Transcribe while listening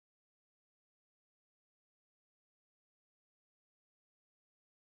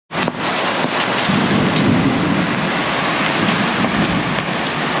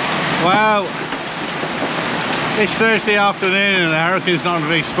Well, it's Thursday afternoon and the hurricane's not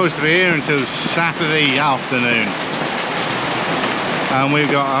really supposed to be here until Saturday afternoon. And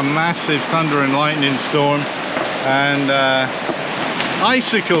we've got a massive thunder and lightning storm and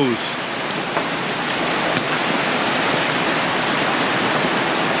icicles.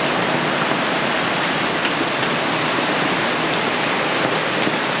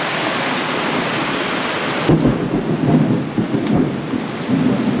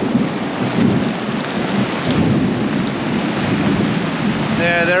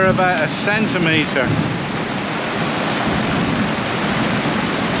 Yeah, they're about 1 centimetre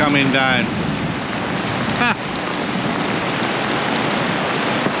coming down.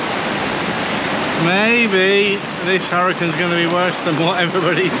 Maybe this hurricane's going to be worse than what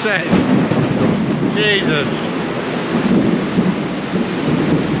everybody said. Jesus.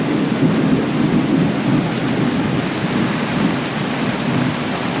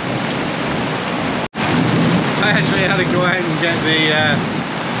 I actually had to go out and get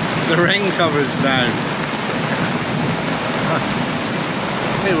the rain covers down.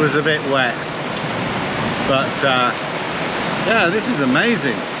 It was a bit wet, but yeah, this is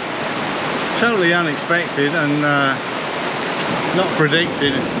amazing. Totally unexpected and not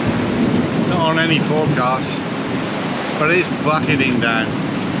predicted, not on any forecast, but it's bucketing down.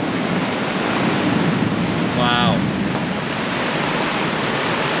 Wow.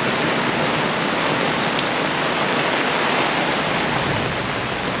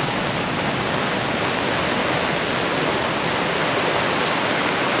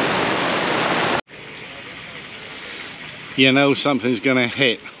 You know something's going to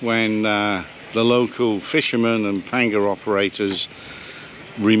hit when the local fishermen and panga operators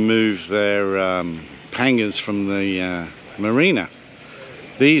remove their pangas from the marina.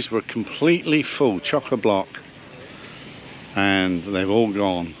 These were completely full, chock-a-block, and they've all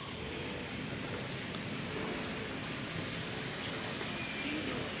gone.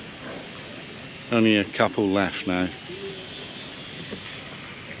 Only a couple left now.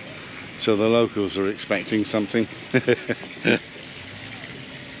 So the locals are expecting something.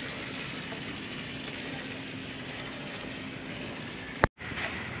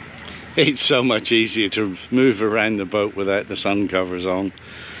 It's so much easier to move around the boat without the sun covers on,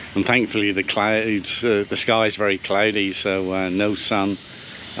 and thankfully the clouds, the sky is very cloudy, so no sun,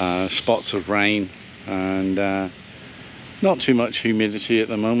 spots of rain, and not too much humidity at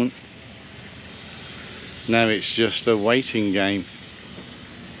the moment. Now it's just a waiting game.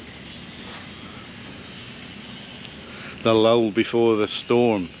 The lull before the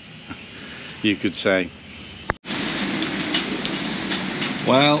storm, you could say.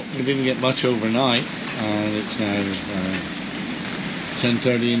 Well, we didn't get much overnight, and it's now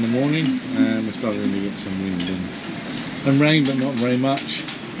 10:30 in the morning, and we're starting to get some wind and rain, but not very much.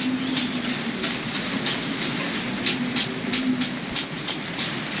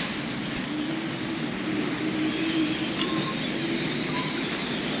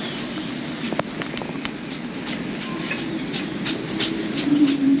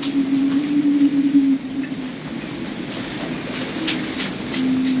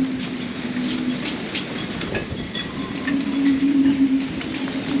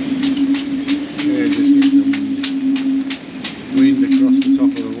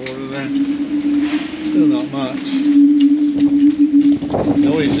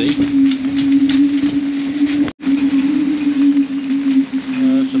 Noisy.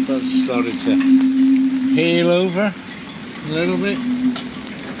 Some boats are starting to heel over a little bit.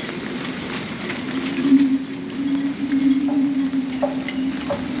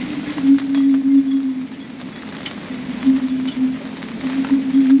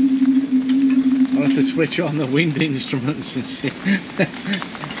 I'll have to switch on the wind instruments and see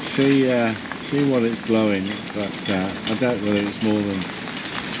see what it's blowing, but I doubt whether it's more than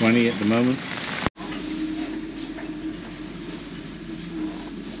 20 at the moment.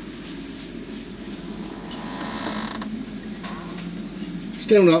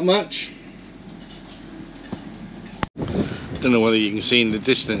 Still not much. Don't know whether you can see in the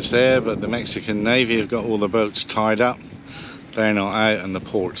distance there, but the Mexican Navy have got all the boats tied up. They're not out and the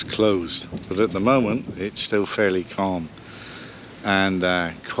port's closed, but at the moment it's still fairly calm, and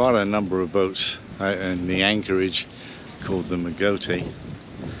quite a number of boats out in the anchorage called the Magote.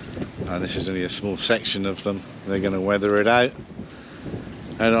 This is only a small section of them. They're going to weather it out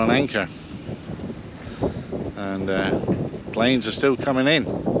on anchor, and planes are still coming in.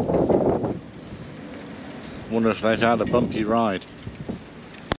 Wonder if they've had a bumpy ride.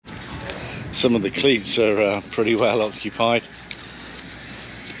 Some of the cleats are pretty well occupied.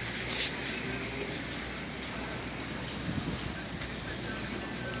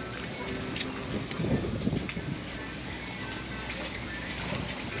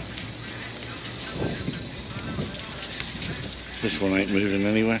 This one ain't moving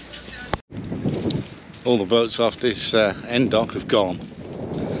anywhere. All the boats off this end dock have gone.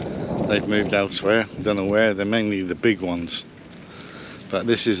 They've moved elsewhere, don't know where. They're mainly the big ones. But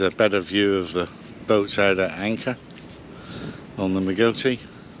this is a better view of the boats out at anchor on the Magoti.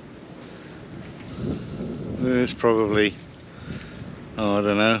 There's probably, oh, I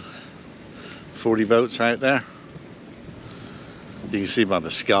don't know, 40 boats out there. You can see by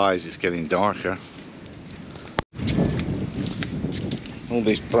the skies it's getting darker. All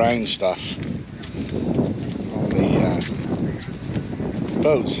this brown stuff on the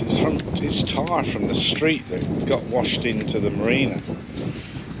boats, it's tar from the street that got washed into the marina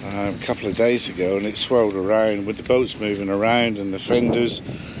a couple of days ago, and it swirled around with the boats moving around and the fenders.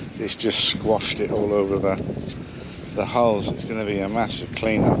 It's just squashed it all over the hulls. It's going to be a massive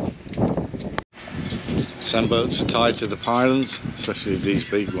cleanup. Some boats are tied to the pylons, especially these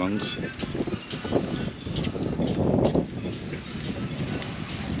big ones.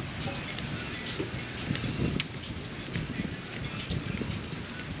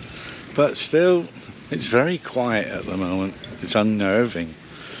 But still, it's very quiet at the moment. It's unnerving.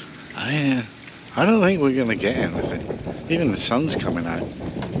 I don't think we're going to get anything. Even the sun's coming out.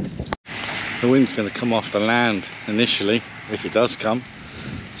 The wind's going to come off the land initially, if it does come.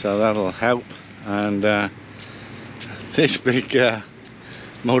 So that'll help. And this big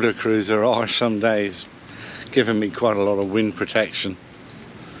motor cruiser are some days giving me quite a lot of wind protection.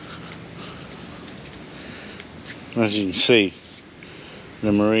 As you can see,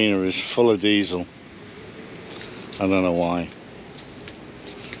 the marina is full of diesel. I don't know why.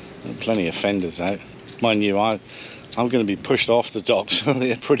 There are plenty of fenders out. Mind you, I'm going to be pushed off the dock, so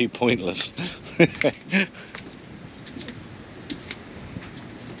they're pretty pointless.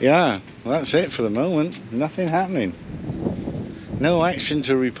 Yeah, well, that's it for the moment. Nothing happening. No action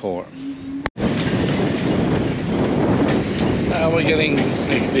to report. We're getting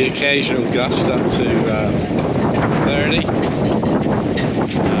the occasional gust up to 30.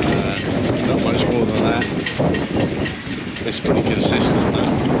 Not much more than that. It's pretty consistent though.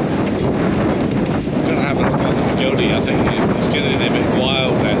 I'm going to have a look at the Magoti. I think it's getting a bit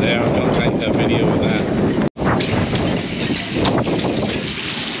wild out there. I'm going to take that video of that.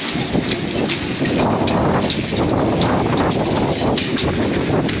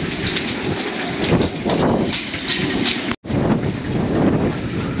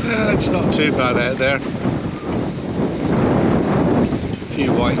 It's not too bad out there. A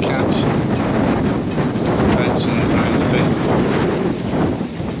few white caps bouncing around a bit.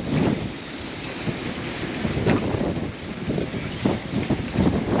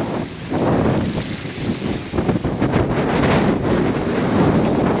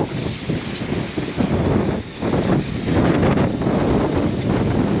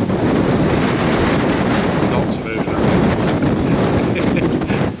 Dogs moving around.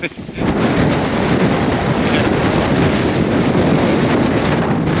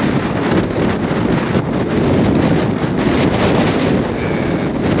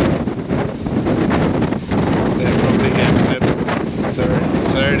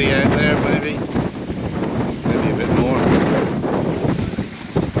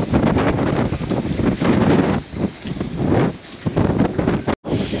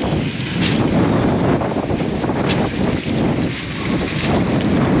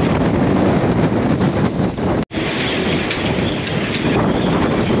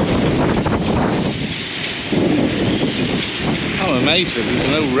 Amazing, there's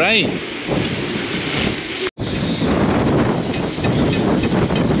no rain.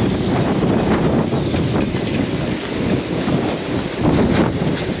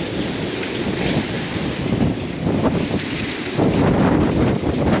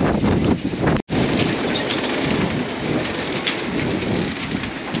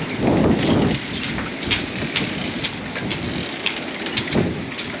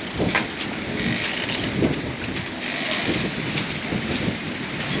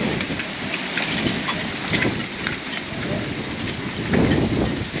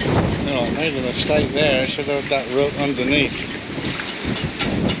 Made a mistake there. I should have had that rope underneath.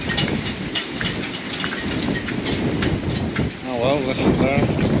 Oh well, lesson learned.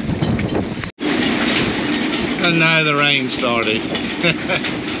 And now the rain started.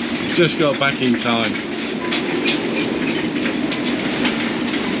 Just got back in time.